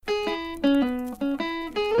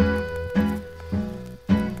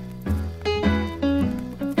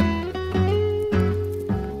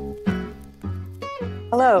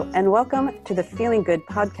Hello, and welcome to the Feeling Good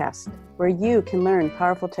podcast, where you can learn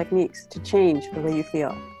powerful techniques to change the way you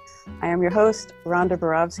feel. I am your host, Rhonda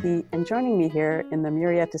Borowski, and joining me here in the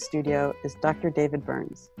Murrieta studio is Dr. David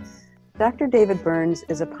Burns. Dr. David Burns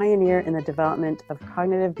is a pioneer in the development of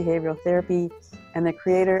cognitive behavioral therapy and the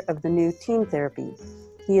creator of the new teen therapy.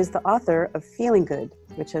 He is the author of Feeling Good,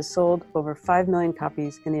 which has sold over 5 million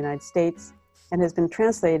copies in the United States and has been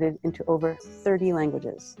translated into over 30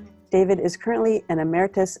 languages. David is currently an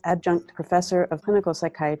emeritus adjunct professor of clinical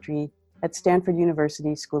psychiatry at Stanford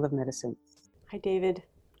University School of Medicine. Hi, David.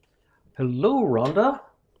 Hello, Rhonda.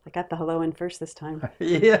 I got the hello in first this time.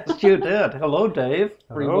 Yes, you did. Hello, Dave.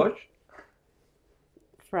 Hello.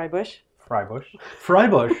 Freibush.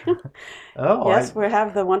 Freibush. Oh, yes, we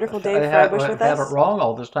have the wonderful Dave Freibush with us. I had it wrong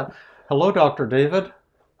all this time. Hello, Dr. David.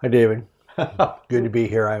 Hi, David. Good to be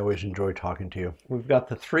here. I always enjoy talking to you. We've got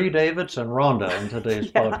the three Davids and Rhonda in today's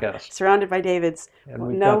podcast. Surrounded by Davids. And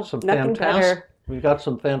we've got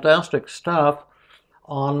some fantastic stuff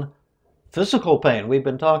on physical pain. We've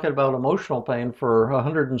been talking about emotional pain for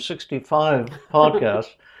 165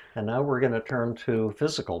 podcasts, and now we're going to turn to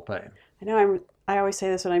physical pain. I always say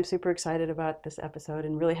this when I'm super excited about this episode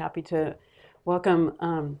and really happy to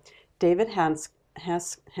welcome David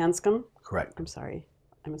Hanscom. Correct. I'm sorry,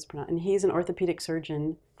 I mispronounced. And he's an orthopedic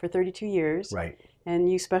surgeon for 32 years. Right.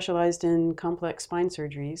 And you specialized in complex spine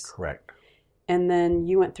surgeries. Correct. And then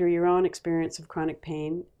you went through your own experience of chronic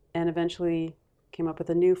pain and eventually came up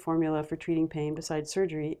with a new formula for treating pain besides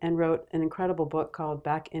surgery and wrote an incredible book called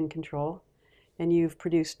Back in Control. And you've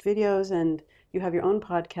produced videos and you have your own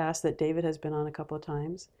podcast that David has been on a couple of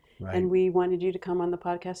times. Right. And we wanted you to come on the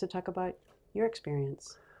podcast to talk about your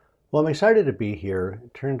experience. Well, I'm excited to be here.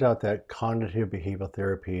 It turns out that cognitive behavioral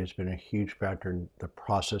therapy has been a huge factor in the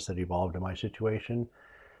process that evolved in my situation.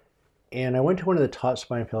 And I went to one of the top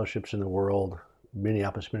spine fellowships in the world,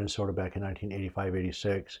 Minneapolis, Minnesota, back in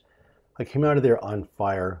 1985-86. I came out of there on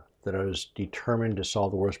fire that I was determined to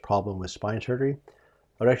solve the worst problem with spine surgery.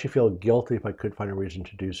 I would actually feel guilty if I could find a reason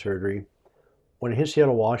to do surgery. When I hit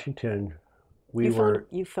Seattle, Washington,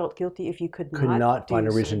 You felt guilty if you could not find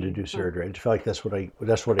a reason to do surgery. I just felt like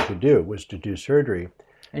that's what I could do, was to do surgery.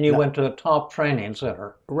 And you went to a top training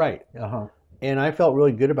center. Right. Uh-huh. And I felt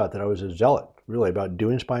really good about that. I was a zealot, really, about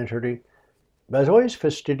doing spine surgery. But I was always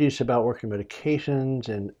fastidious about working medications,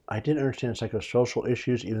 and I didn't understand psychosocial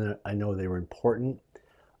issues, even though I know they were important.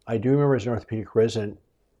 I do remember as an orthopedic resident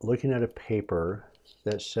looking at a paper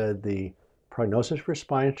that said the prognosis for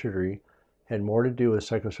spine surgery had more to do with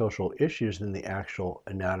psychosocial issues than the actual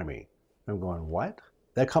anatomy. I'm going, what?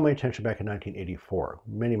 That caught my attention back in 1984,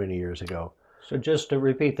 many, many years ago. So just to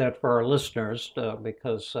repeat that for our listeners,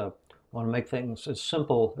 because I want to make things as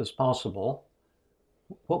simple as possible.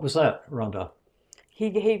 What was that, Rhonda?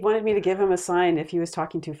 He wanted me to give him a sign if he was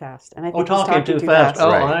talking too fast. And I think he's talking too fast. Oh,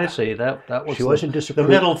 right. I see. That was she wasn't the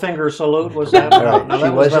middle finger salute, was that? Right. No, she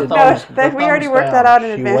wasn't. We already worked that out in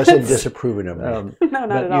advance. She wasn't disapproving of me. No,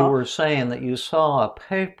 not at all. But you were saying that you saw a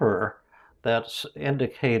paper that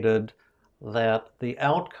indicated that the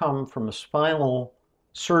outcome from a spinal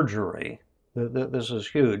surgery, this is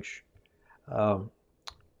huge.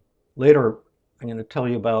 Later, I'm going to tell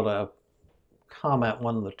you about a comment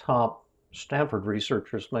one of the top Stanford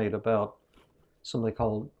researchers made about something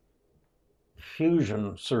called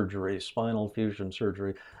fusion surgery, spinal fusion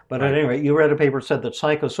surgery. But at any rate, you read a paper that said that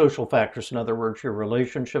psychosocial factors, in other words, your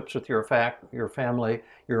relationships with your family,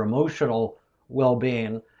 your emotional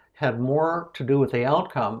well-being, had more to do with the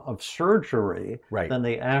outcome of surgery than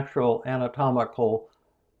the actual anatomical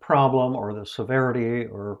problem or the severity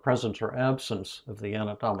or presence or absence of the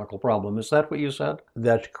anatomical problem. Is that what you said?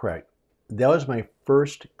 That's correct. That was my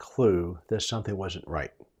first clue that something wasn't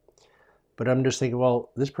right. But I'm just thinking, well,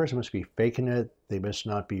 this person must be faking it. They must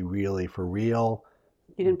not be really for real.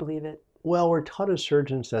 You didn't believe it? Well, we're taught as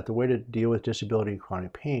surgeons that the way to deal with disability and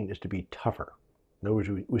chronic pain is to be tougher. In other words,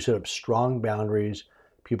 we set up strong boundaries.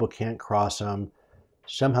 People can't cross them.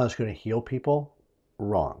 Somehow it's going to heal people.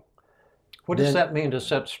 Wrong. What does that mean, to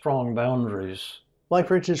set strong boundaries? Like,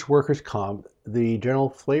 for instance, workers' comp, the general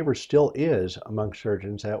flavor still is among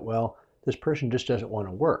surgeons that, well, this person just doesn't want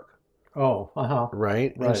to work. Oh, uh-huh.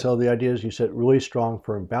 Right? And so the idea is you set really strong,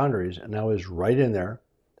 firm boundaries, and that was right in there.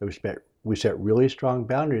 We set really strong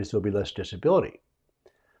boundaries, there'll be less disability.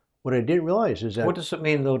 What I didn't realize is that... What does it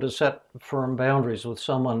mean, though, to set firm boundaries with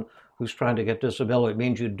someone who's trying to get disability? It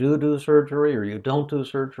means you do surgery, or you don't do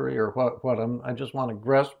surgery, or what? I just want to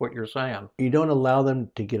grasp what you're saying. You don't allow them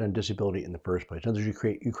to get on disability in the first place. In other words,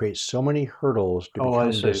 you create so many hurdles to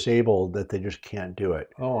become disabled that they just can't do it.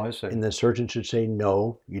 Oh, I see. And the surgeon should say,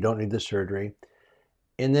 no, you don't need the surgery.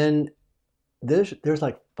 And then there's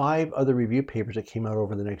like 5 other review papers that came out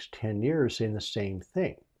over the next 10 years saying the same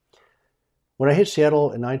thing. When I hit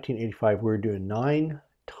Seattle in 1985, we were doing 9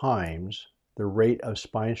 times the rate of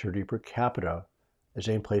spine surgery per capita as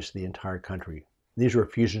any place in the entire country. These were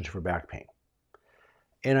fusions for back pain.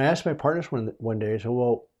 And I asked my partners one day, I said,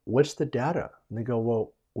 well, what's the data? And they go,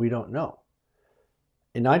 well, we don't know.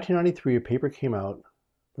 In 1993, a paper came out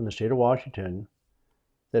from the state of Washington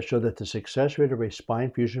that showed that the success rate of a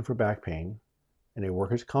spine fusion for back pain in a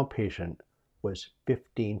workers' comp patient was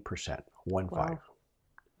 15%, 1-5. Wow.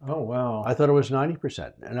 Oh, wow. I thought it was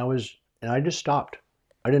 90%, and I just stopped.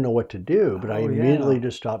 I didn't know what to do, but I immediately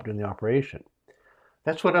just stopped doing the operation.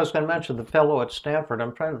 That's what I was going to mention, the fellow at Stanford.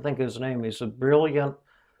 I'm trying to think of his name. He's a brilliant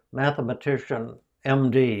mathematician,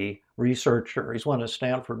 MD, researcher. He's one of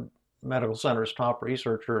Stanford Medical Center's top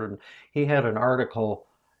researchers, and he had an article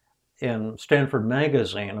in Stanford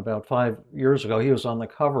Magazine about 5 years ago. He was on the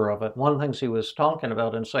cover of it. One of the things he was talking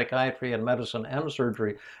about in psychiatry and medicine and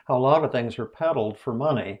surgery, how a lot of things are peddled for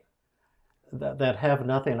money that have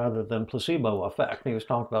nothing other than placebo effect. He was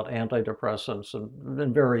talking about antidepressants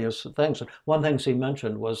and various things. And one thing he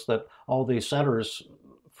mentioned was that all these centers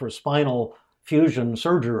for spinal fusion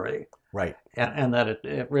surgery, Right. and that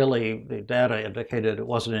it really, the data indicated it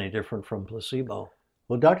wasn't any different from placebo.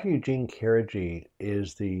 Well, Dr. Eugene Karagi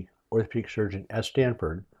is the orthopedic surgeon at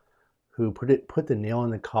Stanford who put the nail in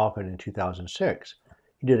the coffin in 2006.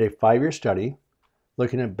 He did a 5-year study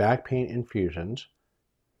looking at back pain infusions.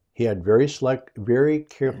 He had very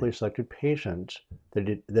carefully selected patients that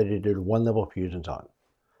he did 1-level fusions on.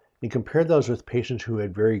 He compared those with patients who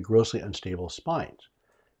had very grossly unstable spines.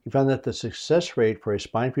 He found that the success rate for a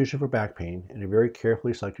spine fusion for back pain in a very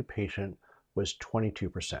carefully selected patient was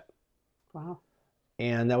 22%. Wow.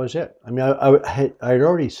 And that was it. I mean, I had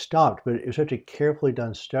already stopped, but it was such a carefully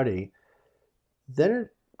done study. Then it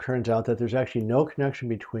turns out that there's actually no connection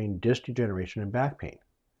between disc degeneration and back pain.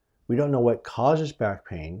 We don't know what causes back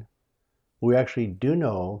pain. We actually do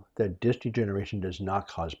know that disc degeneration does not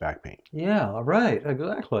cause back pain. Yeah, right,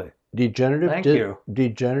 exactly.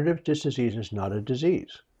 Degenerative disc disease is not a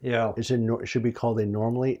disease. Yeah. It should be called a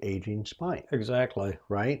normally aging spine. Exactly.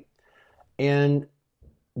 Right? And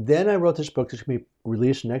then I wrote this book that's going to be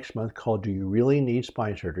released next month called Do You Really Need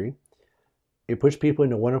Spine Surgery? It puts people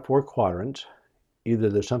into 1 of 4 quadrants. Either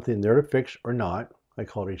there's something there to fix or not. I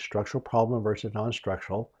call it a structural problem versus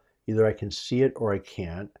non-structural. Either I can see it or I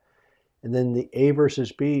can't. And then the A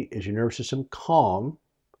versus B, is your nervous system calm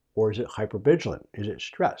or is it hypervigilant? Is it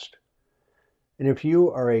stressed? And if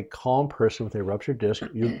you are a calm person with a ruptured disc,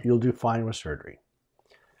 you'll do fine with surgery.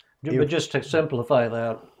 But just to simplify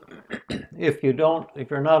that, if you're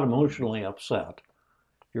not emotionally upset,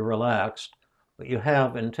 you're relaxed, but you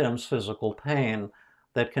have intense physical pain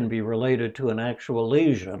that can be related to an actual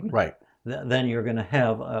lesion, right, then you're going to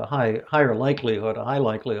have a high likelihood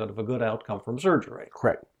of a good outcome from surgery.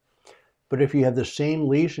 Correct. But if you have the same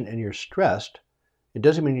lesion and you're stressed, it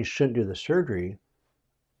doesn't mean you shouldn't do the surgery,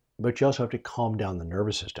 but you also have to calm down the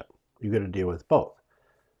nervous system. You've got to deal with both.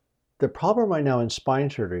 The problem right now in spine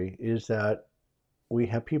surgery is that we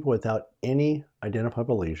have people without any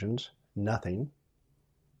identifiable lesions, nothing,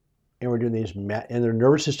 and we're doing these, and their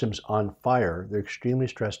nervous system's on fire. They're extremely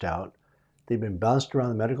stressed out. They've been bounced around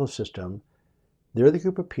the medical system. They're the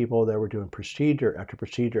group of people that we're doing procedure after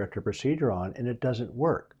procedure after procedure on, and it doesn't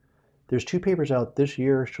work. There's 2 papers out this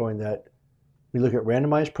year showing that we look at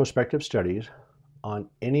randomized prospective studies on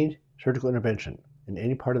any surgical intervention in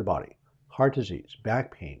any part of the body, heart disease,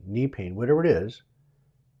 back pain, knee pain, whatever it is,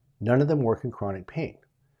 none of them work in chronic pain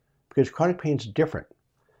because chronic pain is different.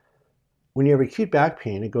 When you have acute back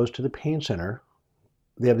pain, it goes to the pain center.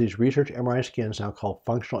 They have these research MRI scans now called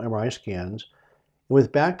functional MRI scans. And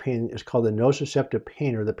with back pain, it's called the nociceptive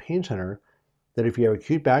pain or the pain center, that if you have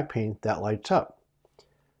acute back pain, that lights up.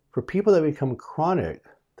 For people that become chronic,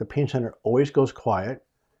 the pain center always goes quiet.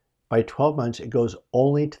 By 12 months, it goes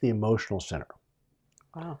only to the emotional center.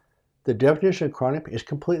 Wow. The definition of chronic pain is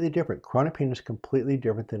completely different. Chronic pain is completely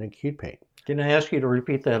different than acute pain. Can I ask you to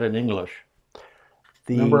repeat that in English?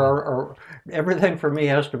 Remember, everything for me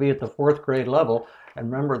has to be at the 4th grade level.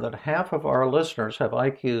 And remember that half of our listeners have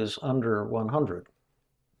IQs under 100.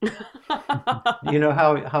 You know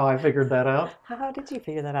how I figured that out? How did you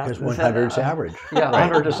figure that out? Because 100 is average. Yeah,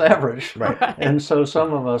 100 is average. Right. And so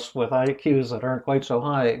some of us with IQs that aren't quite so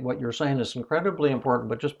high, what you're saying is incredibly important,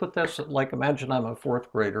 but just put this, like imagine I'm a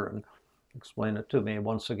 4th grader and explain it to me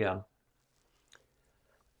once again.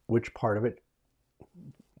 Which part of it?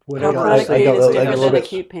 How chronic pain is different than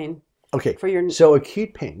acute pain. Okay, so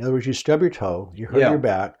acute pain, in other words, you stub your toe, you hurt your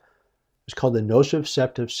back, It's called the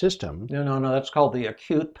nociceptive system. No, that's called the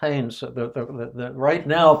acute pain, the right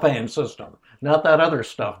now pain system, not that other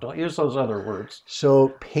stuff. Don't use those other words. So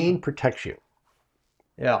pain protects you.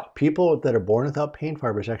 Yeah. People that are born without pain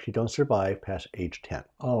fibers actually don't survive past age 10.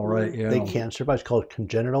 Oh, right, yeah. They can't survive. It's called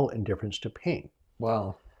congenital indifference to pain.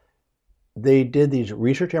 Wow. They did these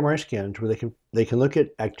research MRI scans where they can look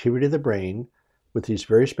at activity of the brain with these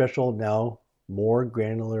very special, now more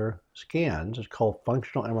granular scans. It's called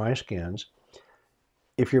functional MRI scans.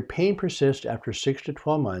 If your pain persists after 6 to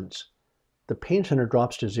 12 months, the pain center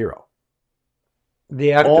drops to 0.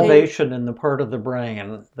 The activation in the part of the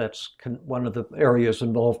brain that's one of the areas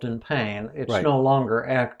involved in pain, it's Right. no longer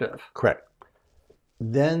active. Correct.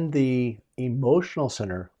 Then the emotional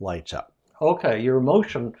center lights up. Okay, your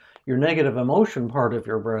negative emotion part of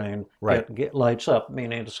your brain Right. lights up,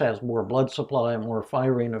 meaning it has more blood supply, more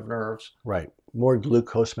firing of nerves. Right. More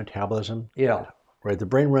glucose metabolism. Yeah. Right. The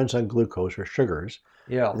brain runs on glucose or sugars.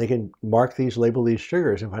 Yeah. And they can label these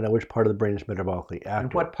sugars and find out which part of the brain is metabolically active.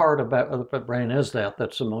 And what part of the brain is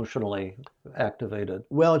that's emotionally activated?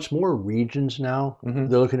 Well, it's more regions now. Mm-hmm.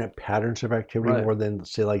 They're looking at patterns of activity Right. more than,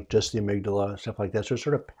 say, like just the amygdala, stuff like that. So it's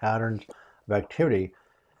sort of patterns of activity.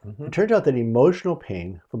 Mm-hmm. It turns out that emotional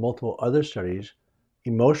pain, from multiple other studies,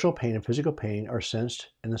 emotional pain and physical pain are sensed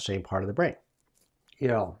in the same part of the brain.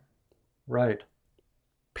 Yeah. Right.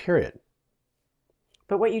 Period.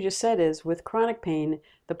 But what you just said is, with chronic pain,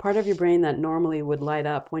 the part of your brain that normally would light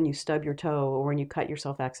up when you stub your toe or when you cut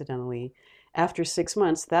yourself accidentally, after 6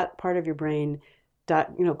 months, that part of your brain,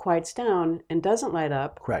 quiets down and doesn't light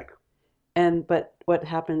up. Correct. But what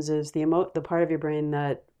happens is the part of your brain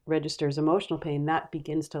that registers emotional pain, that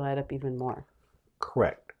begins to light up even more.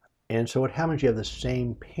 Correct. And so what happens? You have the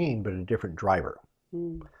same pain, but a different driver.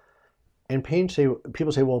 Mm. And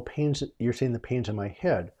people say, well, you're saying the pain's in my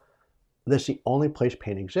head. That's the only place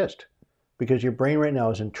pain exists, because your brain right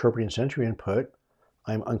now is interpreting sensory input.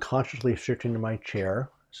 I'm unconsciously shifting to my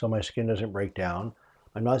chair so my skin doesn't break down.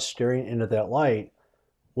 I'm not staring into that light.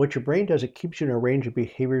 What your brain does, it keeps you in a range of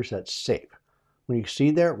behaviors that's safe. When you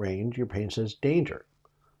see that range, your brain says danger.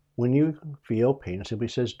 When you feel pain, it simply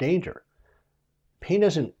says danger. Pain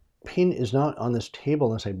is not on this table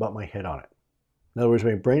unless I butt my head on it. In other words,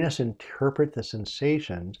 my brain has to interpret the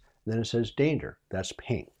sensations, and then it says danger. That's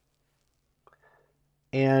pain.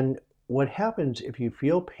 And what happens if you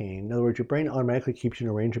feel pain, in other words, your brain automatically keeps you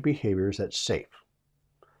in a range of behaviors that's safe.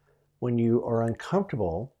 When you are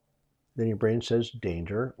uncomfortable, then your brain says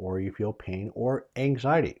danger, or you feel pain, or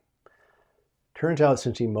anxiety. Turns out,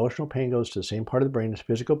 since emotional pain goes to the same part of the brain as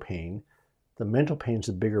physical pain, the mental pain is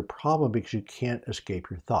the bigger problem because you can't escape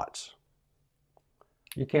your thoughts.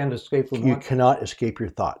 You can't escape from You what? cannot escape your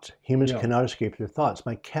thoughts. Humans Yeah. cannot escape their thoughts.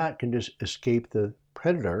 My cat can just escape the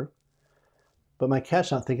predator, but my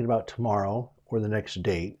cat's not thinking about tomorrow or the next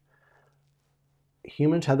date.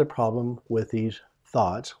 Humans have the problem with these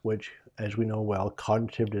thoughts, which, as we know well,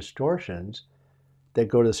 cognitive distortions that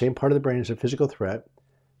go to the same part of the brain as a physical threat.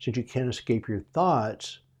 Since you can't escape your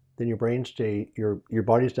thoughts, then your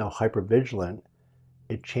body's now hypervigilant.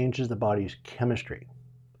 It changes the body's chemistry.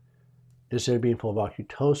 Instead of being full of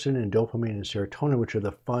oxytocin and dopamine and serotonin, which are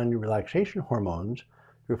the fun relaxation hormones,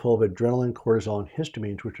 you're full of adrenaline, cortisol, and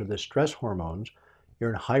histamines, which are the stress hormones.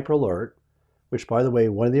 You're in hyper alert, which, by the way,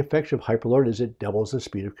 one of the effects of hyper alert is it doubles the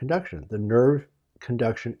speed of conduction. The nerve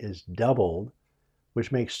conduction is doubled,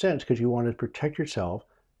 which makes sense because you want to protect yourself.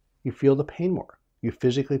 You feel the pain more. You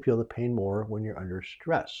physically feel the pain more when you're under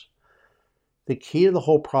stress. The key to the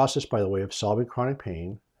whole process, by the way, of solving chronic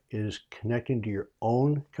pain is connecting to your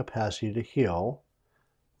own capacity to heal,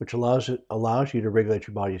 which allows you to regulate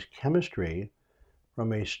your body's chemistry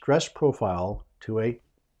from a stress profile to a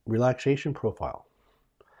relaxation profile.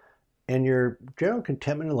 And your general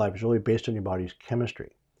contentment in life is really based on your body's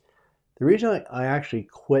chemistry. The reason I actually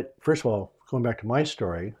quit, first of all, going back to my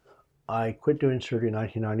story, I quit doing surgery in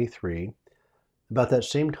 1993. About that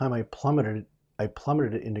same time, I plummeted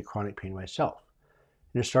into chronic pain myself.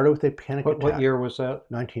 And it started with a panic attack. What year was that?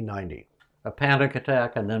 1990. A panic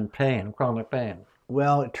attack and then pain, chronic pain.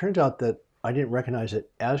 Well, it turns out that I didn't recognize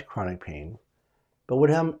it as chronic pain. But what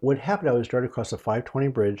happened, I was driving across the 520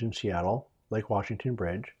 bridge in Seattle, Lake Washington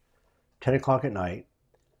Bridge, 10 o'clock at night.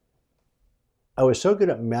 I was so good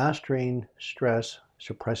at mastering stress,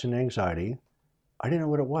 suppressing anxiety, I didn't know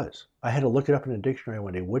what it was. I had to look it up in a dictionary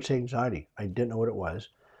one day. What's anxiety? I didn't know what it was.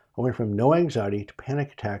 I went from no anxiety to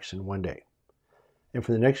panic attacks in one day. And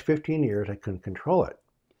for the next 15 years, I couldn't control it.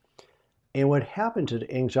 And what happens is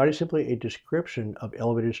anxiety is simply a description of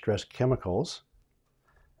elevated stress chemicals.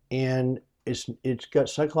 And it's got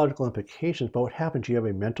psychological implications, but what happens, you have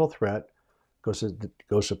a mental threat,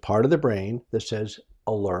 Goes to part of the brain that says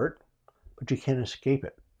alert, but you can't escape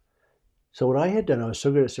it. So what I had done, I was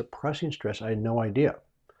so good at suppressing stress, I had no idea.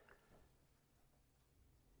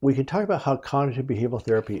 We can talk about how cognitive behavioral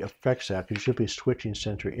therapy affects that, because you should be switching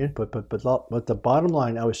sensory input, but the bottom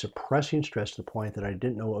line, I was suppressing stress to the point that I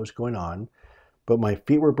didn't know what was going on, but my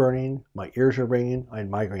feet were burning, my ears were ringing, I had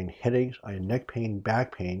migraine headaches, I had neck pain,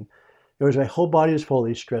 back pain. It was my whole body was full of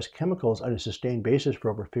these stress chemicals on a sustained basis for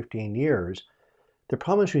over 15 years. The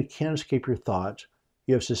problem is you can't escape your thoughts.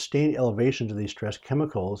 You have sustained elevations of these stress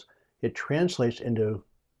chemicals. It translates into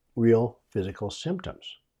real physical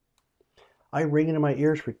symptoms. I ring into my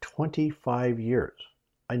ears for 25 years.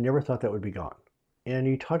 I never thought that would be gone. And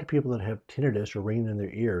you talk to people that have tinnitus or ringing in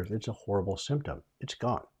their ears, it's a horrible symptom. It's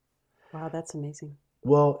gone. Wow, that's amazing.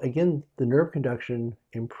 Well, again, the nerve conduction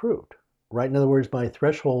improved, right? In other words, my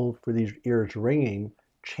threshold for these ears ringing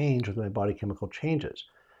changed with my body chemical changes.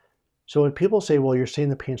 So when people say, well, you're saying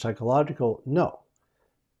the pain psychological, no.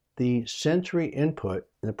 The sensory input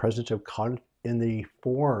in the presence of in the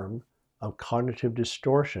form of cognitive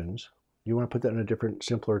distortions. You want to put that in a different,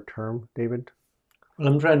 simpler term, David? Well,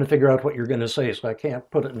 I'm trying to figure out what you're going to say, so I can't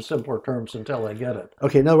put it in simpler terms until I get it.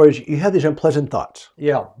 Okay, in other words, you have these unpleasant thoughts.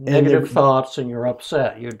 Yeah, negative thoughts, and you're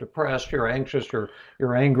upset, you're depressed, you're anxious,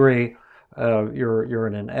 you're angry, you're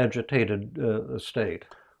in an agitated state.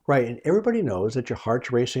 Right, and everybody knows that your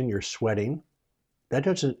heart's racing, you're sweating.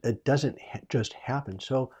 It doesn't just happen.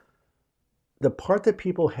 So the part that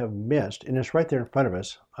people have missed, and it's right there in front of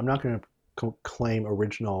us, I'm not going to claim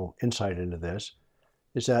original insight into this,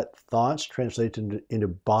 is that thoughts translate into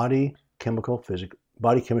body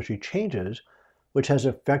chemistry changes, which has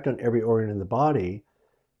an effect on every organ in the body.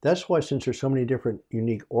 That's why, since there's so many different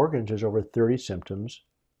unique organs, there's over 30 symptoms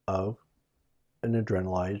of an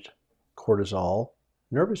adrenalized cortisol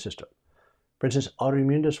nervous system. For instance,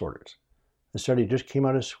 autoimmune disorders. The study just came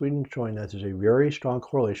out of Sweden showing that there's a very strong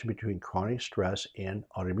correlation between chronic stress and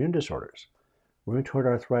autoimmune disorders. Rheumatoid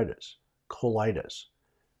arthritis, colitis,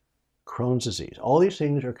 Crohn's disease. All these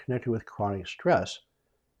things are connected with chronic stress.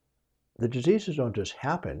 The diseases don't just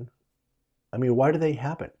happen. I mean, why do they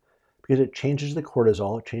happen? Because it changes the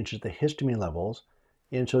cortisol, it changes the histamine levels,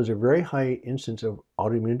 and so there's a very high instance of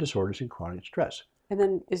autoimmune disorders and chronic stress. And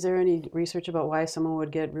then is there any research about why someone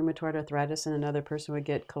would get rheumatoid arthritis and another person would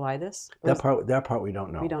get colitis? That part we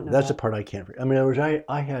don't know. We don't know That's that. the part I can't. I mean, in other words,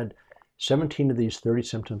 I had 17 of these 30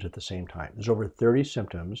 symptoms at the same time. There's over 30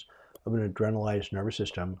 symptoms of an adrenalized nervous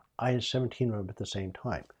system. I had 17 of them at the same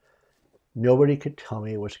time. Nobody could tell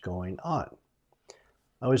me what's going on.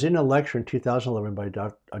 I was in a lecture in 2011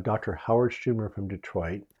 by Dr. Howard Stumer from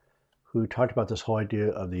Detroit, who talked about this whole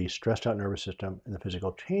idea of the stressed out nervous system and the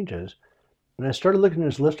physical changes. And I started looking at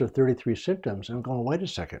his list of 33 symptoms, and I'm going, wait a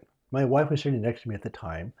second. My wife was sitting next to me at the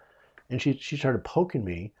time, and she started poking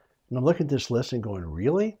me, and I'm looking at this list and going,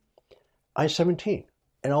 really? I had 17.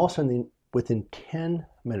 And all of a sudden, within 10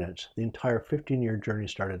 minutes, the entire 15-year journey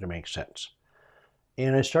started to make sense.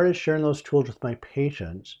 And I started sharing those tools with my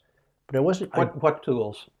patients, but I wasn't... What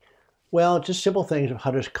tools? Well, just simple things of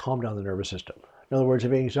how to just calm down the nervous system. In other words,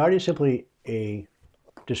 if anxiety is simply a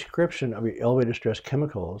description of your elevated stress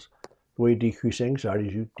chemicals, the way you decrease anxiety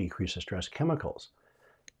is you decrease the stress chemicals.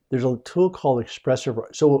 There's a tool called expressive...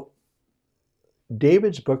 So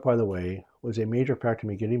David's book, by the way, was a major factor in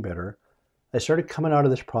me getting better. I started coming out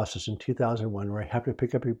of this process in 2001 where I happened to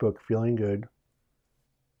pick up your book, Feeling Good.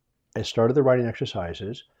 I started the writing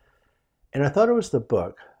exercises, and I thought it was the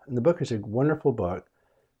book. And the book is a wonderful book.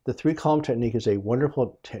 The 3-column technique is a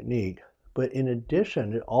wonderful technique, but in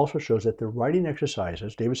addition, it also shows that the writing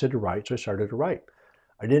exercises, David said to write, so I started to write.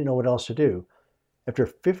 I didn't know what else to do. After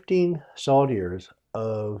 15 solid years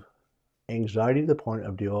of anxiety to the point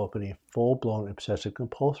of developing a full-blown obsessive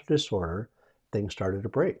compulsive disorder, things started to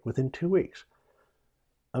break within 2 weeks.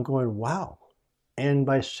 I'm going, wow. And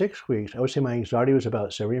by 6 weeks, I would say my anxiety was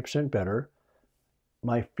about 70% better.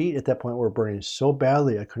 My feet at that point were burning so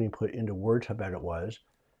badly I couldn't even put into words how bad it was.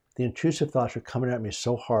 The intrusive thoughts were coming at me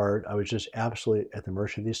so hard, I was just absolutely at the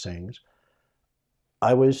mercy of these things.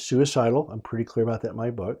 I was suicidal. I'm pretty clear about that in my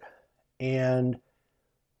book. And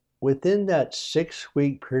within that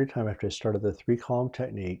 6-week period of time after I started the 3-column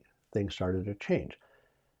technique, things started to change.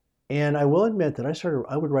 And I will admit that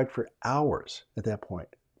I would write for hours at that point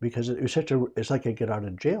because it was it's like I get out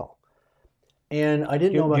of jail. And I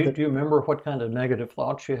didn't know about Do you remember what kind of negative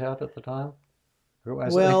thoughts you had at the time? I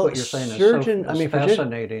think well, what you're saying is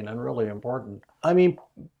fascinating and really important. I mean,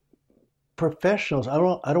 professionals, I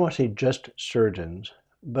don't want to say just surgeons,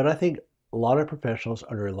 but I think a lot of professionals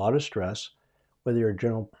under a lot of stress, whether you're a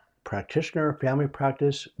general practitioner, family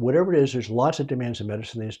practice, whatever it is, there's lots of demands in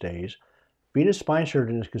medicine these days. Being a spine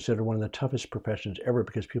surgeon is considered one of the toughest professions ever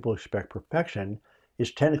because people expect perfection.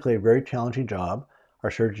 It's technically a very challenging job. Our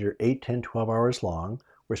surgeries are 8, 10, 12 hours long.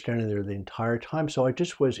 We're standing there the entire time. So I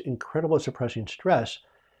just was incredible at suppressing stress.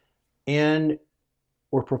 And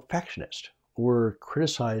we're perfectionists. We're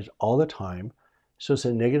criticized all the time. So it's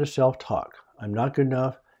a negative self-talk. I'm not good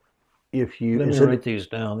enough. Let me write these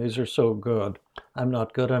down. These are so good. I'm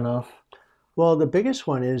not good enough. Well, the biggest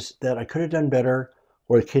one is that I could have done better,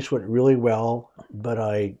 or the case went really well, but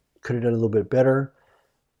I could have done a little bit better.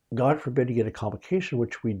 God forbid you get a complication,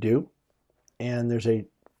 which we do. And there's a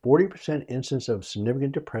 40% instance of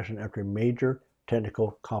significant depression after a major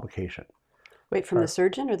technical complication. Wait, from the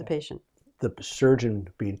surgeon or the patient? The surgeon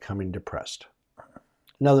becoming depressed.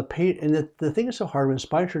 Now, the thing is so hard when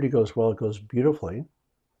spine surgery goes well, it goes beautifully,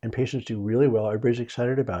 and patients do really well. Everybody's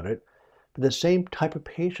excited about it. But the same type of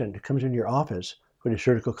patient that comes into your office with a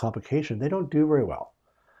surgical complication, they don't do very well.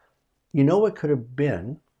 You know what could have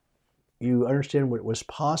been, you understand what was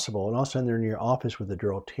possible, and all of a sudden they're in your office with a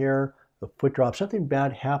dural tear, a foot drop, something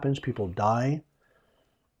bad happens, people die.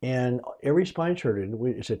 And every spine surgeon,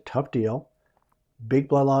 it's a tough deal. Big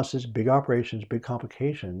blood losses, big operations, big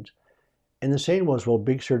complications. And the saying was, well,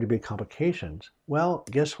 big surgery, big complications. Well,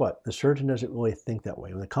 guess what? The surgeon doesn't really think that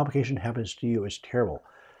way. When the complication happens to you, it's terrible.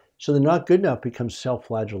 So the not good enough becomes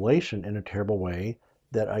self-flagellation in a terrible way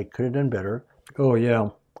that I could have done better. Oh, yeah.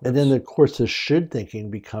 And then, of course, the should thinking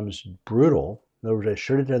becomes brutal. In other words, I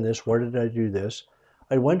should have done this. Why did I do this?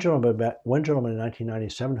 I had one gentleman in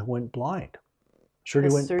 1997 who went blind.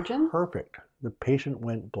 Surgery went surgeon? Perfect. The patient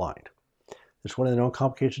went blind. It's one of the known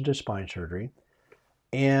complications of spine surgery.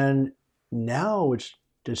 And now what's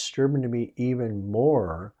disturbing to me even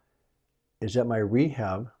more is that my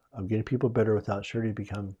rehab of getting people better without surgery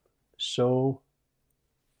become so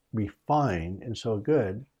refined and so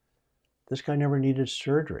good. This guy never needed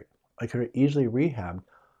surgery. I could have easily rehabbed.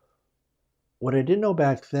 What I didn't know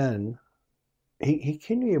back then, he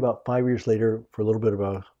came to me about 5 years later for a little bit of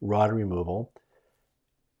a rod removal.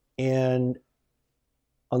 And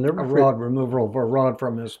I'll never forget. Removal of a rod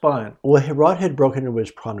from his spine. Well, his rod had broken and was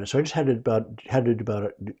prominent, so I just had to do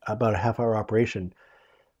about a half-hour operation.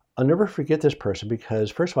 I'll never forget this person because,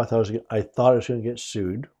 first of all, I thought I was going to get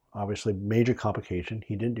sued. Obviously, major complication.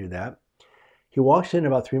 He didn't do that. He walks in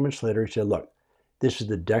about 3 months later. He said, "Look, this is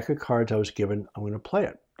the deck of cards I was given. I'm going to play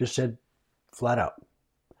it." Just said, flat out.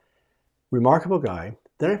 Remarkable guy.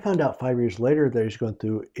 Then I found out 5 years later that he's going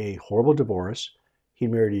through a horrible divorce. He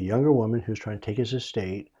married a younger woman who's trying to take his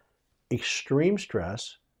estate. Extreme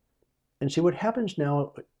stress. And see what happens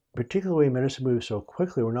now, particularly when medicine moves so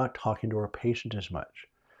quickly, we're not talking to our patients as much.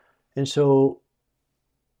 And so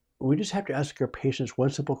we just have to ask our patients one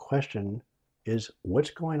simple question is,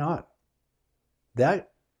 what's going on?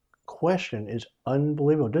 That question is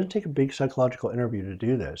unbelievable. It doesn't take a big psychological interview to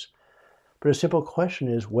do this. But a simple question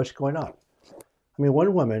is, what's going on? I mean,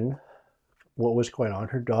 one woman, what was going on?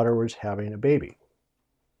 Her daughter was having a baby.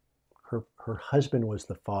 Her husband was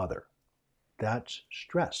the father. That's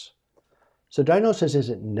stress. So the diagnosis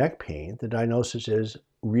isn't neck pain. The diagnosis is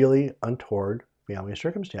really untoward family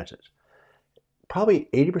circumstances. Probably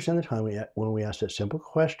 80% of the time when we ask that simple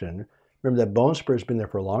question, remember that bone spur has been there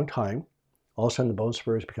for a long time. All of a sudden the bone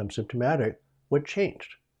spur has become symptomatic. What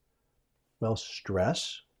changed? Well,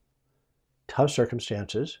 stress, tough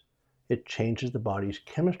circumstances, it changes the body's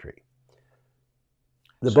chemistry.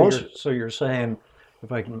 So you're saying,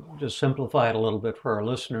 if I can just simplify it a little bit for our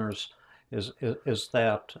listeners, is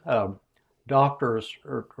that doctors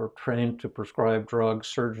are trained to prescribe drugs,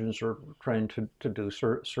 surgeons are trained to do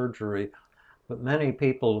surgery, but many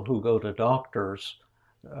people who go to doctors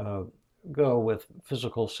go with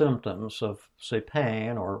physical symptoms of, say,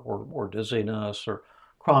 pain or dizziness or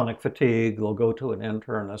chronic fatigue. They'll go to an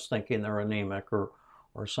internist thinking they're anemic or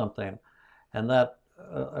something. And that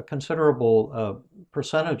a considerable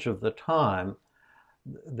percentage of the time,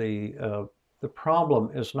 the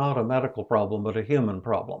problem is not a medical problem, but a human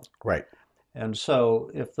problem. Right. And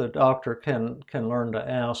so if the doctor can learn to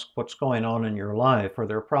ask what's going on in your life, are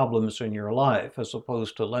there problems in your life, as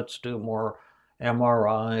opposed to let's do more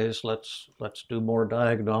MRIs, let's do more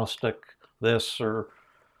diagnostic this, or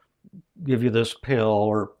give you this pill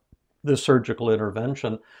or this surgical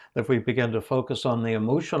intervention, if we begin to focus on the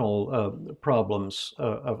emotional problems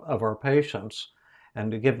of our patients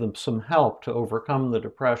and to give them some help to overcome the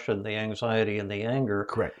depression, the anxiety, and the anger,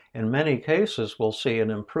 correct, in many cases we'll see an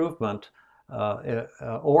improvement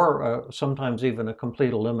or sometimes even a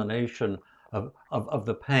complete elimination of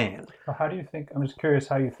the pain. Well, how do you think, I'm just curious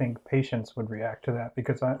how you think patients would react to that,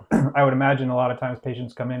 because I would imagine a lot of times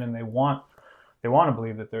patients come in and they want they want to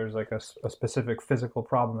believe that there's like a specific physical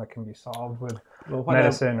problem that can be solved with Well,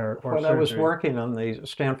 medicine or when surgery. I was working on the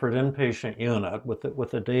Stanford inpatient unit with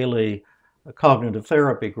the daily cognitive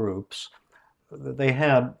therapy groups, they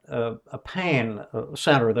had a pain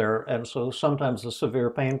center there, and so sometimes the severe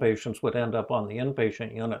pain patients would end up on the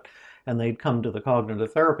inpatient unit, and they'd come to the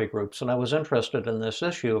cognitive therapy groups. And I was interested in this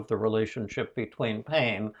issue of the relationship between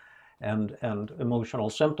pain and emotional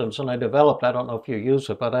symptoms. And I developed, I don't know if you use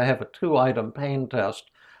it, but I have a 2-item pain test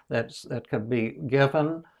that can be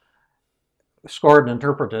given, scored and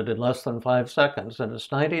interpreted in less than 5 seconds, and it's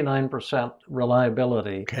 99%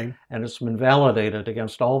 reliability, Okay. and it's been validated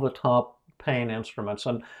against all the top pain instruments.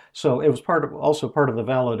 And so it was also part of the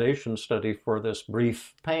validation study for this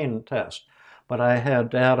brief pain test. But I had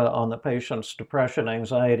data on the patient's depression,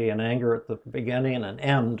 anxiety, and anger at the beginning and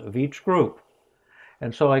end of each group.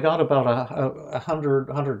 And so I got about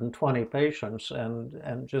 120 patients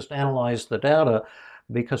and just analyzed the data,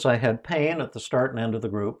 because I had pain at the start and end of the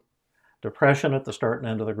group, depression at the start and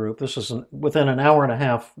end of the group. This is within an hour and a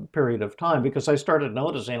half period of time, because I started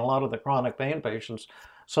noticing a lot of the chronic pain patients,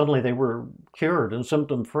 suddenly they were cured and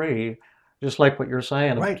symptom-free, just like what you're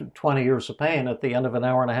saying, Right. of 20 years of pain at the end of an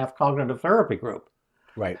hour and a half cognitive therapy group.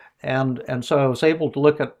 Right. And so I was able to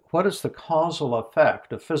look at what is the causal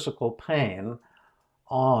effect of physical pain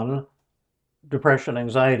on depression,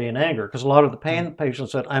 anxiety, and anger. Because a lot of the pain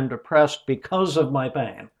patients said, I'm depressed because of my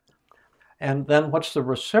pain. And then what's the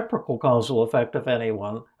reciprocal causal effect of any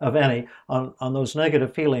on those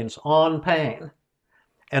negative feelings on pain?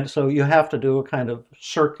 And so you have to do a kind of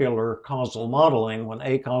circular causal modeling when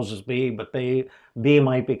A causes B, but B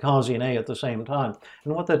might be causing A at the same time.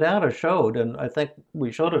 And what the data showed, and I think we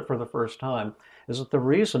showed it for the first time, is that the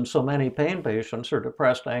reason so many pain patients are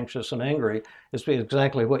depressed, anxious, and angry is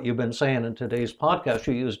exactly what you've been saying in today's podcast.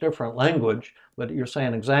 You use different language, but you're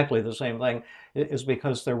saying exactly the same thing, is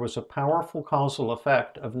because there was a powerful causal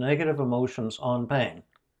effect of negative emotions on pain.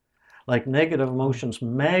 Like negative emotions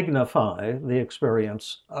magnify the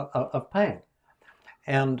experience of pain.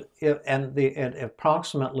 And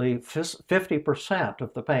approximately 50%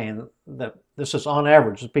 of the pain that this is on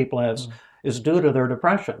average that people have is due to their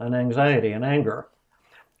depression and anxiety and anger.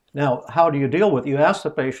 Now, how do you deal with it? You ask the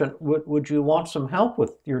patient, would you want some help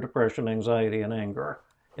with your depression, anxiety, and anger,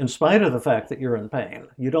 in spite of the fact that you're in pain?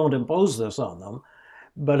 You don't impose this on them.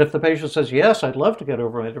 But if the patient says, yes, I'd love to get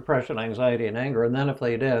over my depression, anxiety, and anger, and then if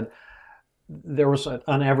they did, there was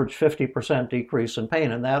on average 50% decrease in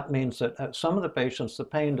pain, and that means that some of the patients, the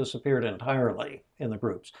pain disappeared entirely in the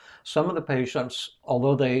groups. Some of the patients,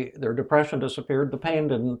 although their depression disappeared, the pain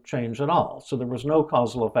didn't change at all. So there was no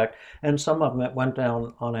causal effect, and some of them it went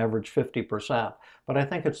down on average 50%. But I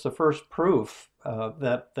think it's the first proof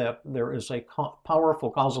that there is a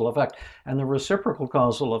powerful causal effect, and the reciprocal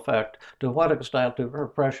causal effect, to what extent do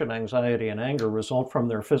depression, anxiety, and anger result from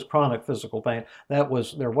their chronic physical pain? There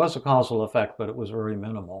was a causal effect, but it was very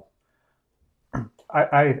minimal.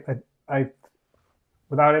 I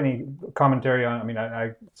without any commentary on,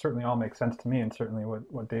 I certainly all makes sense to me, and certainly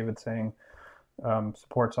what David's saying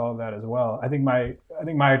supports all of that as well. I think my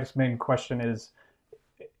just main question is,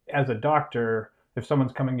 as a doctor, if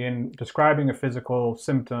someone's coming in describing a physical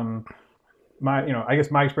symptom, I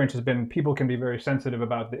guess my experience has been people can be very sensitive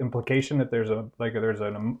about the implication that there's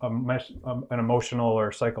an emotional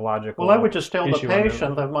or psychological. Well, I would just tell the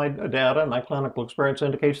patient that my data and my clinical experience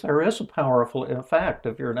indicates there is a powerful effect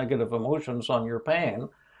of your negative emotions on your pain.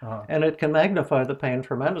 And it can magnify the pain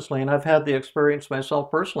tremendously. And I've had the experience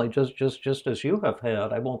myself personally, just as you have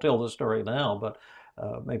had. I won't tell the story now, but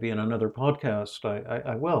maybe in another podcast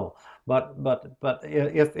I will. But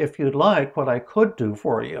if you'd like, what I could do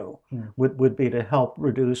for you would be to help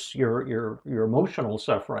reduce your emotional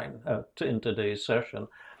suffering in today's session.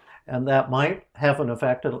 And that might have an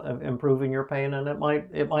effect of improving your pain, and it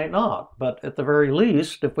might not. But at the very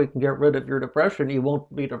least, if we can get rid of your depression, you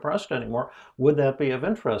won't be depressed anymore. Would that be of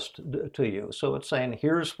interest to you? So it's saying,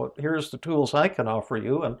 here's the tools I can offer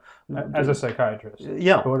you, and as a psychiatrist.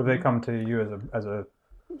 Yeah. Or do they come to you as a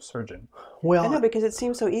surgeon? Well, I know, because it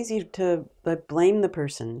seems so easy to blame the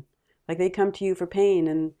person. Like they come to you for pain,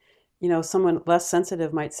 and someone less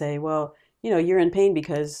sensitive might say, well, you're in pain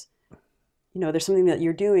because there's something that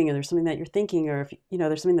you're doing, or there's something that you're thinking, or if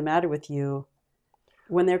there's something the matter with you.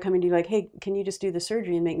 When they're coming to you like, hey, can you just do the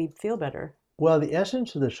surgery and make me feel better? Well, the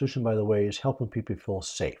essence of the solution, by the way, is helping people feel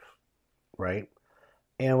safe, right?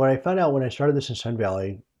 And what I found out when I started this in Sun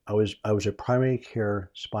Valley, I was a primary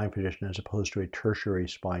care spine physician as opposed to a tertiary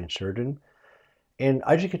spine surgeon, and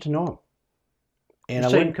I just get to know them. And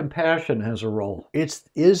you're saying compassion has a role. It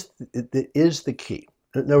is the key.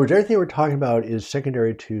 In other words, everything we're talking about is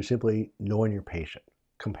secondary to simply knowing your patient,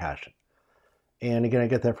 compassion. And again, I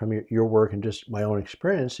get that from your work and just my own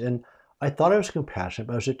experience. And I thought I was compassionate,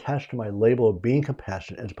 but I was attached to my label of being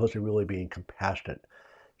compassionate as opposed to really being compassionate.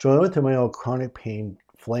 So when I went through my own chronic pain,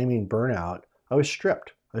 flaming burnout, I was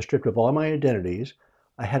stripped. I was stripped of all my identities.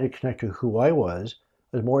 I had to connect to who I was.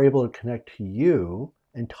 I was more able to connect to you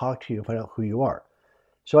and talk to you and find out who you are.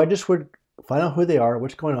 So I just would find out who they are,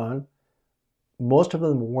 what's going on. Most of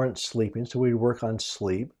them weren't sleeping, so we'd work on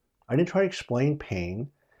sleep. I didn't try to explain pain.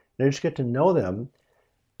 And I just get to know them. And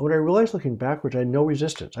what I realized looking backwards, I had no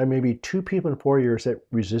resistance. I had maybe 2 people in 4 years that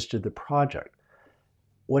resisted the project.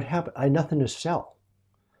 What happened? I had nothing to sell.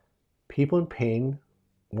 People in pain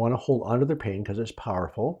want to hold on to their pain because it's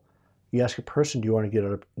powerful. You ask a person, do you want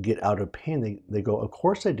to get out of pain? They go, of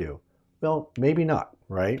course I do. Well, maybe not,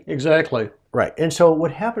 right? Exactly. Right. And so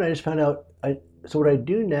what happened, I just found out, so what I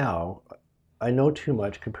do now, I know too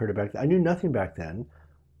much compared to back then. I knew nothing back then.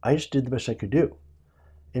 I just did the best I could do.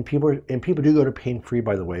 And people do go to pain-free,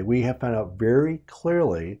 by the way. We have found out very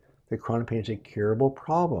clearly that chronic pain is a curable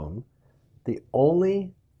problem. The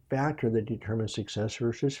only factor that determines success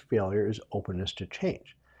versus failure is openness to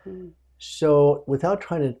change. Mm. So without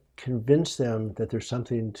trying to convince them that there's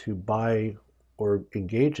something to buy or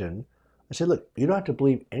engage in, I said, look, you don't have to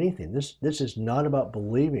believe anything. This is not about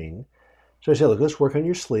believing. So I said, look, let's work on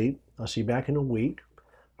your sleep. I'll see you back in a week.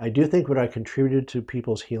 I do think what I contributed to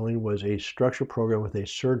people's healing was a structured program with a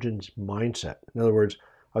surgeon's mindset. In other words,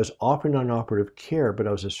 I was offering non-operative care, but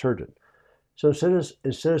I was a surgeon. So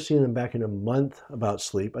instead of seeing them back in a month about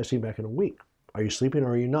sleep, I see them back in a week. Are you sleeping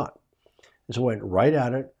or are you not? And so I went right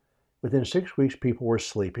at it. Within 6 weeks, people were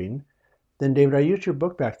sleeping. Then, David, I used your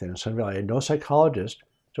book back then in Sun Valley. I had no psychologist,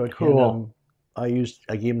 so I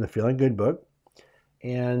gave them the Feeling Good book.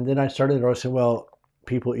 And then I started noticing, well,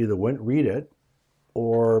 people either wouldn't read it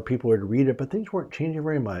or people would read it, but things weren't changing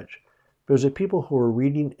very much. But it was the people who were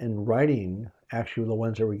reading and writing actually were the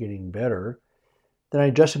ones that were getting better. Then I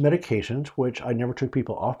adjusted medications, which I never took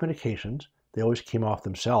people off medications. They always came off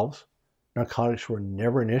themselves. Narcotics were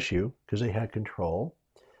never an issue because they had control.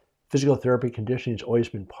 Physical therapy conditioning has always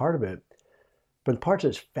been part of it. But the part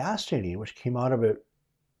that's fascinating, which came out of it,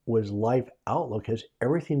 was life outlook has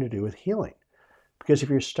everything to do with healing. Because if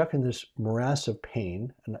you're stuck in this morass of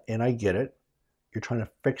pain, and I get it, you're trying to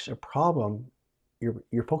fix a problem,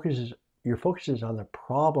 your focus is on the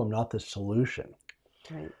problem, not the solution.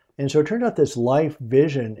 Right. And so it turned out this life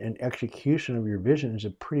vision and execution of your vision is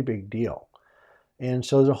a pretty big deal. And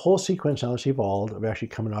so there's a whole sequence now that's evolved of actually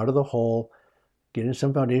coming out of the hole, getting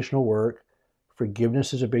some foundational work.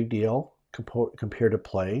 Forgiveness is a big deal compared to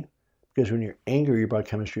play, because when you're angry, your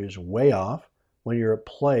biochemistry is way off. When you're at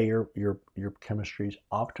play, your chemistry is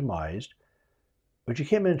optimized. But you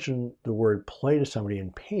can't mention the word play to somebody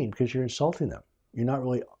in pain because you're insulting them. You're not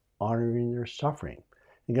really honoring their suffering.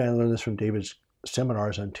 Again, I learned this from David's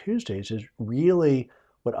seminars on Tuesdays, is really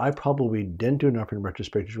what I probably didn't do enough in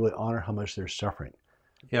retrospect is really honor how much they're suffering.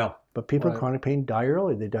 Yeah. But people in chronic pain die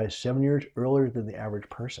early. They die 7 years earlier than the average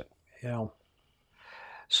person. Yeah.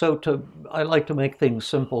 So I like to make things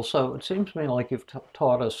simple. So it seems to me like you've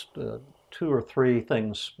taught us 2 or 3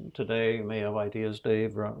 things today. You may have ideas,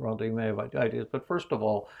 Dave. Rhonda, you may have ideas. But first of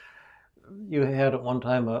all, you had at one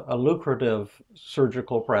time a lucrative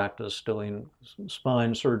surgical practice doing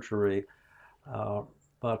spine surgery,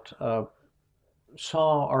 but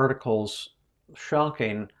saw articles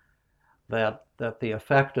shocking that the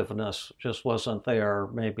effectiveness just wasn't there.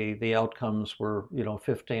 Maybe the outcomes were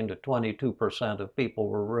 15 to 22% of people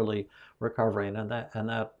were really recovering, and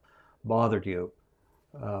that bothered you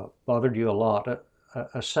a lot.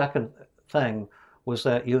 A second thing was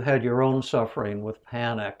that you had your own suffering with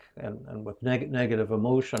panic and with negative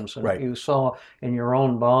emotions, and you saw in your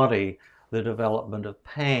own body the development of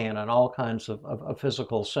pain and all kinds of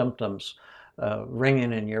physical symptoms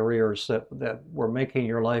ringing in your ears that were making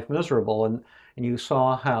your life miserable, and you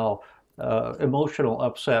saw how emotional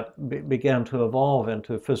upset began to evolve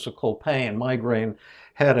into physical pain, migraine,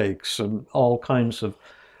 headaches, and all kinds of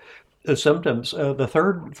symptoms. The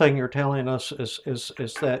third thing you're telling us is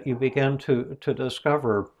that you began to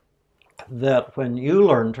discover that when you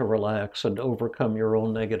learn to relax and overcome your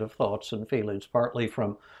own negative thoughts and feelings, partly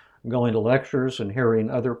from going to lectures and hearing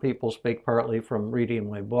other people speak, partly from reading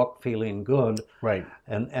my book, Feeling Good,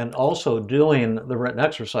 and also doing the written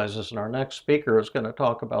exercises. And our next speaker is going to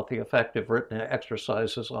talk about the effective written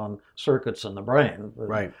exercises on circuits in the brain.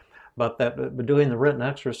 But doing the written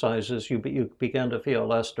exercises, you began to feel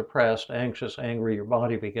less depressed, anxious, angry. Your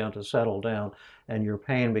body began to settle down, and your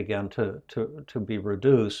pain began to be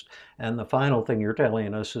reduced. And the final thing you're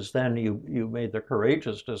telling us is then you made the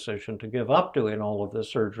courageous decision to give up doing all of this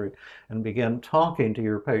surgery and begin talking to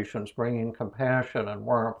your patients, bringing compassion and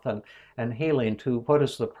warmth and healing to what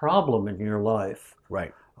is the problem in your life.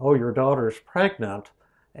 Right. Oh, your daughter's pregnant,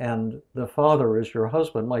 and the father is your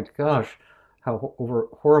husband. My gosh, how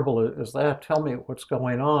horrible is that? Tell me what's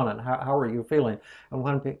going on and how are you feeling? And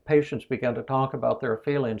when patients begin to talk about their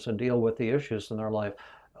feelings and deal with the issues in their life,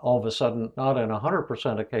 all of a sudden, not in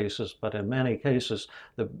 100% of cases, but in many cases,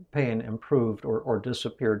 the pain improved or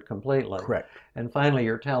disappeared completely. Correct. And finally,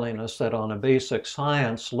 you're telling us that on a basic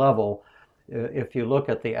science level, if you look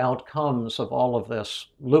at the outcomes of all of this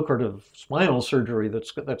lucrative spinal surgery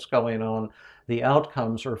that's going on, the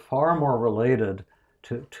outcomes are far more related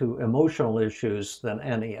to emotional issues than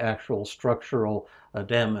any actual structural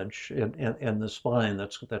damage in the spine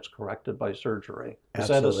that's corrected by surgery. Is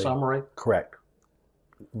Absolutely. that a summary? Correct.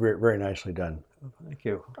 Very, very nicely done. Thank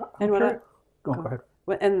you. And Go ahead.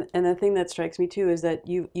 And the thing that strikes me too is that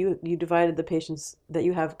you divided the patients that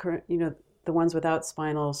you have current, the ones without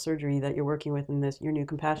spinal surgery that you're working with in your new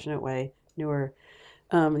compassionate way, you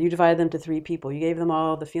divided them to 3 people. You gave them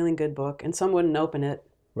all the Feeling Good book, and some wouldn't open it.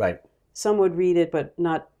 Right. Some would read it but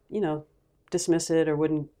not, dismiss it or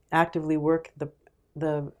wouldn't actively work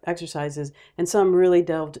the exercises, and some really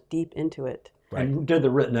delved deep into it. Right. And did the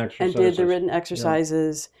written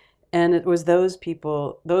exercises. And it was those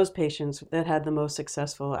patients that had the most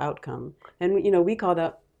successful outcome. And, we call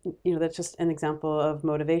that, that's just an example of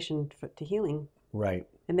motivation to healing. Right.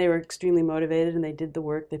 And they were extremely motivated, and they did the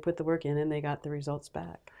work, they put the work in, and they got the results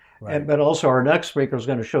back. Right. But also our next speaker is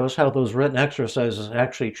going to show us how those written exercises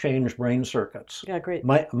actually change brain circuits. Yeah, great.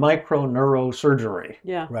 Microneurosurgery.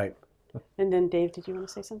 Yeah. Right. And then, Dave, did you want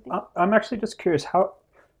to say something? I'm actually just curious how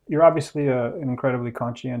you're obviously an incredibly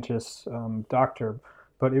conscientious doctor,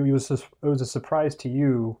 but it was a surprise to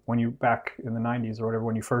you when you back in the 90s or whatever,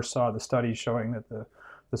 when you first saw the studies showing that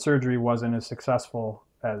the surgery wasn't as successful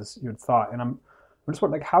as you'd thought. And I'm just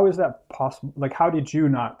wondering, how is that possible? How did you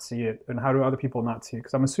not see it, and how do other people not see it?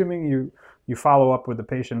 Because I'm assuming you follow up with the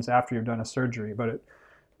patients after you've done a surgery, but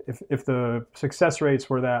if the success rates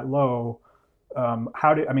were that low,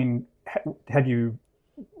 how is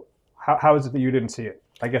it that you didn't see it?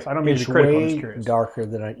 I guess I don't mean to be critical. I'm just curious. It's way darker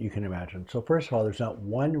than you can imagine. So first of all, there's not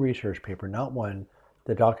one research paper, not one,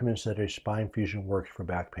 that documents that a spine fusion works for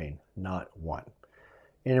back pain. Not one.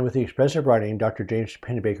 And with the expressive writing, Dr. James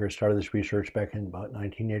Pennebaker started this research back in about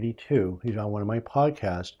 1982. He's on one of my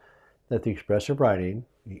podcasts. That the expressive writing,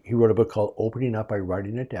 he wrote a book called Opening Up by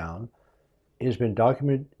Writing It Down. It has been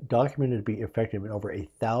documented to be effective in over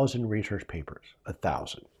 1,000 research papers.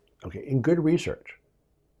 1,000. Okay, in good research.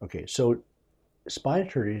 Okay, so spine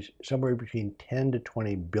surgery is somewhere between $10 to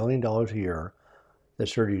 $20 billion a year. That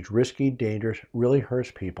surgery is risky, dangerous, really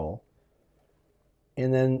hurts people.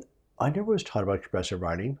 And then I never was taught about expressive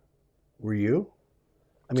writing. Were you?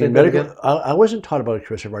 I mean, I wasn't taught about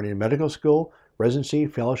expressive writing in medical school, residency,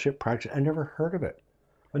 fellowship, practice. I never heard of it.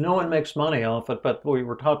 But no one makes money off it, but we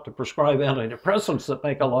were taught to prescribe antidepressants that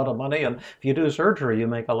make a lot of money, and if you do surgery, you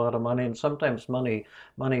make a lot of money, and sometimes money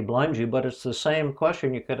blinds you, but it's the same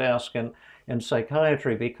question you could ask in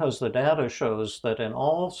psychiatry, because the data shows that in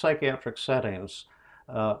all psychiatric settings,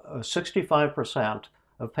 65%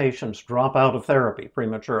 of patients drop out of therapy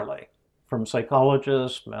prematurely, from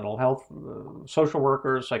psychologists, mental health, social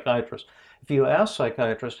workers, psychiatrists. If you ask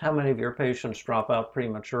psychiatrists how many of your patients drop out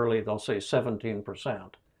prematurely, they'll say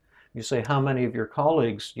 17%. You say, how many of your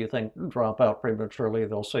colleagues do you think drop out prematurely?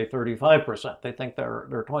 They'll say 35%. They think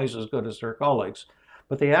they're twice as good as their colleagues.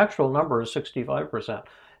 But the actual number is 65%.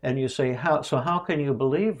 And you say, how can you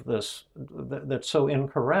believe this, that's so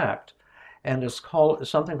incorrect? And it's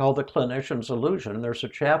something called the clinician's illusion. And there's a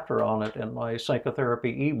chapter on it in my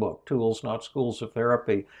psychotherapy ebook, Tools, Not Schools of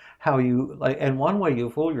Therapy. And one way you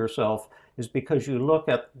fool yourself is because you look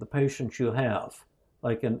at the patients you have.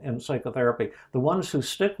 Like in psychotherapy, the ones who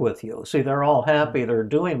stick with you, see, they're all happy, they're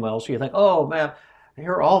doing well, so you think, oh man,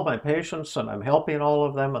 here are all my patients and I'm helping all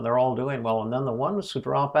of them and they're all doing well. And then the ones who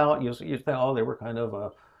drop out, you think, oh, they were kind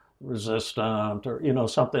of resistant, or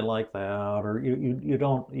something like that, or you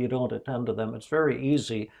don't attend to them. It's very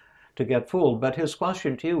easy to get fooled. But his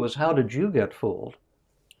question to you was, how did you get fooled?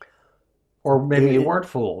 Or maybe you weren't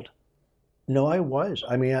fooled. No, I was.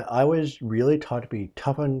 I mean, I was really taught to be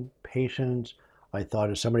tough on patients. I thought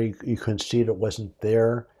if somebody, you couldn't see it, it wasn't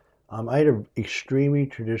there. I had an extremely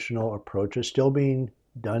traditional approach. It's still being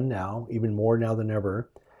done now, even more now than ever.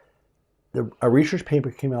 A research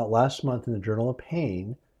paper came out last month in the Journal of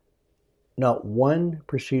Pain. Not one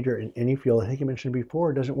procedure in any field, I think I mentioned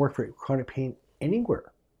before, doesn't work for chronic pain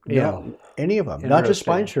anywhere. Yeah. No, any of them. Not just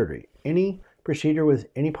spine surgery. Any procedure with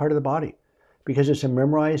any part of the body. Because it's a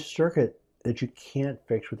memorized circuit that you can't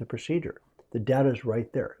fix with a procedure. The data is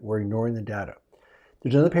right there. We're ignoring the data.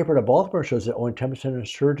 There's another paper out of Baltimore that shows that only 10% of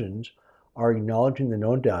surgeons are acknowledging the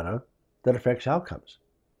known data that affects outcomes.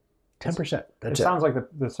 10%. That's it. It sounds like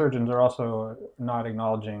the surgeons are also not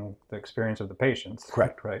acknowledging the experience of the patients.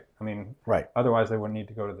 Correct. Right. I mean, right. Otherwise they wouldn't need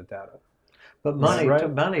to go to the data. But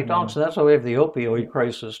money talks, that's why we have the opioid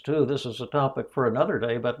crisis too. This is a topic for another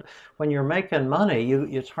day, but when you're making money,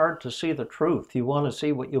 it's hard to see the truth. You want to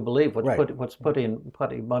see what you believe, what's putting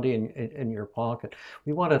money in your pocket.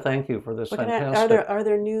 We want to thank you for this fantastic Are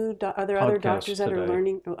there other doctors that are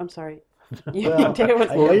learning? Oh, I'm sorry. Are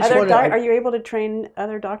you able to train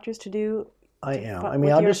other doctors to do? I am. I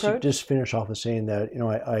mean, I'll just finish off with saying that,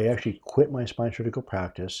 I actually quit my spine surgical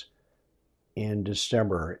practice in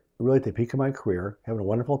December, really at the peak of my career, having a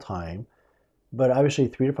wonderful time, but obviously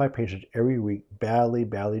 3 to 5 patients every week badly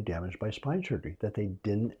damaged by spine surgery that they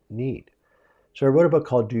didn't need. So I wrote a book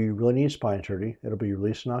called Do You Really Need Spine Surgery? It'll be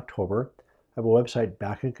released in October. I have a website,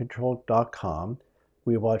 backincontrol.com.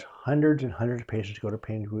 We watch hundreds and hundreds of patients go to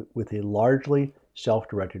pain with a largely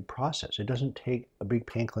self-directed process. It doesn't take a big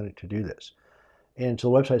pain clinic to do this. And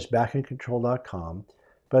so the website's backincontrol.com.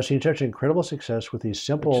 But I've seen such incredible success with these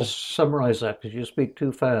simple... Just summarize that because you speak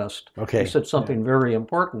too fast. Okay. You said something very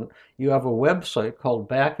important. You have a website called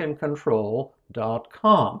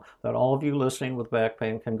backincontrol.com that all of you listening with back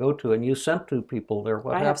pain can go to. And you sent 2 people there.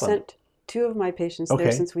 What happened? I have sent 2 of my patients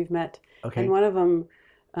there since we've met. Okay. And one of them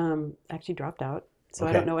actually dropped out. So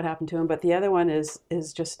I don't know what happened to him. But the other one is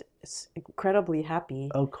just incredibly happy.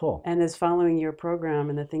 Oh, cool. And is following your program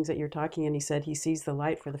and the things that you're talking. And he said he sees the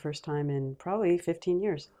light for the first time in probably 15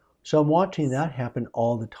 years. So I'm watching that happen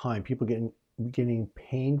all the time. People getting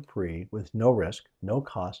pain-free with no risk, no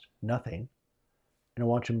cost, nothing. And I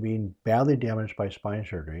watch them being badly damaged by spine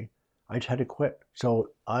surgery. I just had to quit.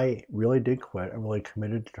 So I really did quit. I'm really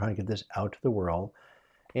committed to trying to get this out to the world.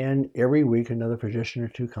 And every week, another physician or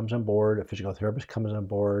 2 comes on board, a physical therapist comes on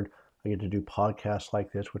board. I get to do podcasts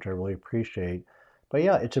like this, which I really appreciate. But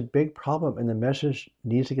yeah, it's a big problem, and the message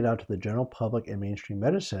needs to get out to the general public and mainstream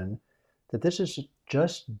medicine that this is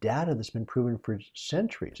just data that's been proven for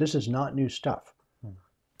centuries. This is not new stuff.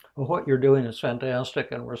 Well, what you're doing is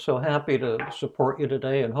fantastic, and we're so happy to support you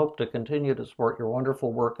today and hope to continue to support your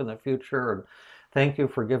wonderful work in the future. And thank you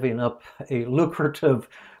for giving up a lucrative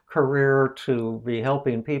career to be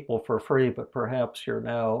helping people for free, but perhaps you're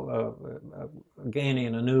now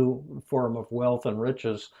gaining a new form of wealth and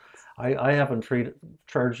riches. I haven't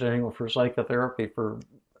charged anyone for psychotherapy for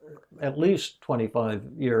at least 25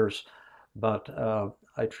 years, but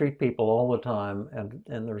I treat people all the time,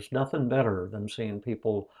 and there's nothing better than seeing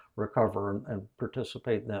people recover and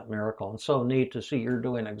participate in that miracle. And so neat to see you're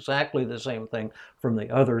doing exactly the same thing from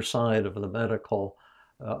the other side of the medical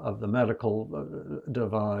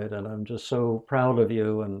divide, and I'm just so proud of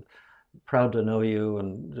you and proud to know you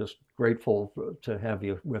and just grateful to have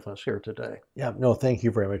you with us here today. Yeah, no, thank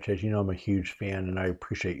you very much. As you know, I'm a huge fan and I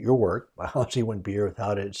appreciate your work. I honestly wouldn't be here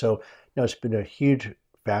without it. So, it's been a huge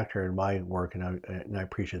factor in my work, and I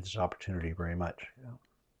appreciate this opportunity very much.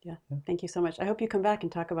 Yeah, thank you so much. I hope you come back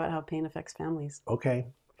and talk about how pain affects families. Okay.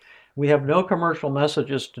 We have no commercial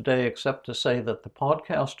messages today except to say that the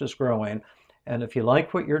podcast is growing. And if you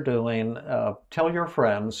like what you're doing, tell your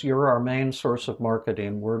friends. You're our main source of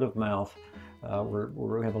marketing, word of mouth.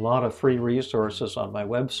 We have a lot of free resources on my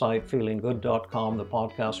website, feelinggood.com. The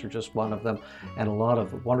podcasts are just one of them, and a lot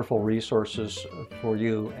of wonderful resources for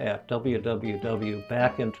you at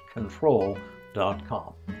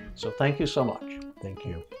www.backincontrol.com. So thank you so much. Thank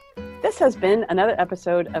you. This has been another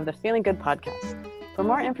episode of the Feeling Good podcast. For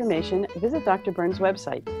more information, visit Dr. Burns'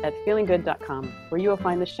 website at feelinggood.com, where you will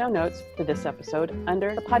find the show notes for this episode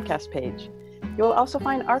under the podcast page. You will also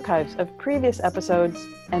find archives of previous episodes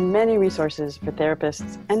and many resources for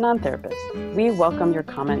therapists and non-therapists. We welcome your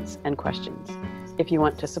comments and questions. If you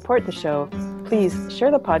want to support the show, please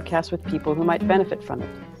share the podcast with people who might benefit from it.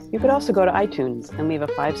 You could also go to iTunes and leave a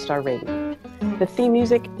 5-star rating. The theme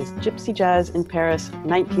music is Gypsy Jazz in Paris,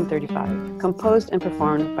 1935, composed and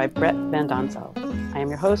performed by Brett Van Donsel. I am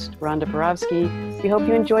your host, Rhonda Borowski. We hope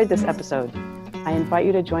you enjoyed this episode. I invite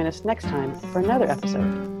you to join us next time for another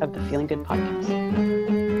episode of the Feeling Good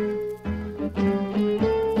podcast.